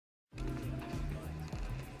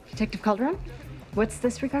Detective Calderon, what's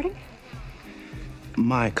this regarding?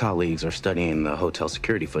 My colleagues are studying the hotel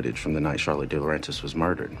security footage from the night Charlotte De Laurentiis was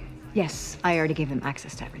murdered. Yes, I already gave them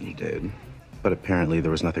access to everything. You did. But apparently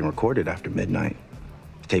there was nothing recorded after midnight.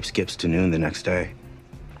 The tape skips to noon the next day.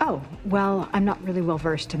 Oh, well, I'm not really well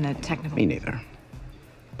versed in the technical... Me neither.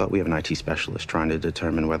 But we have an IT specialist trying to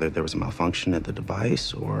determine whether there was a malfunction at the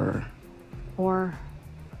device or... Or?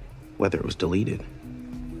 Whether it was deleted.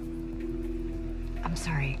 I'm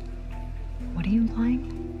sorry. What are you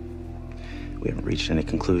implying? We haven't reached any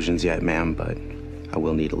conclusions yet, ma'am, but I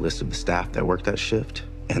will need a list of the staff that worked that shift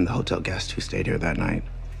and the hotel guest who stayed here that night.